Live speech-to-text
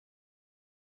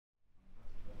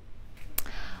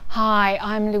Hi,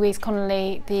 I'm Louise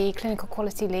Connolly, the Clinical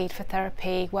Quality Lead for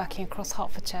Therapy working across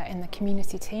Hertfordshire in the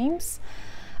community teams.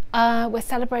 We're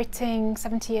celebrating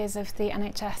 70 years of the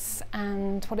NHS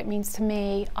and what it means to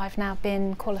me. I've now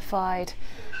been qualified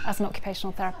as an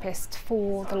occupational therapist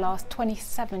for the last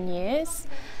 27 years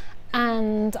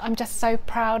and I'm just so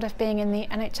proud of being in the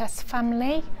NHS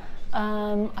family.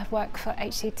 I've worked for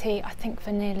HCT I think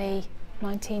for nearly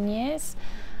 19 years.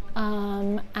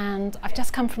 And I've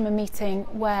just come from a meeting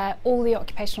where all the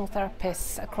occupational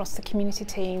therapists across the community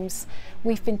teams,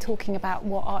 we've been talking about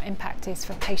what our impact is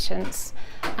for patients,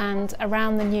 and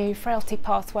around the new frailty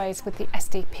pathways with the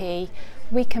SDP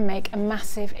we can make a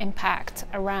massive impact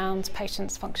around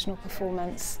patients' functional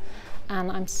performance, and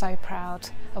I'm so proud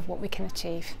of what we can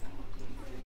achieve.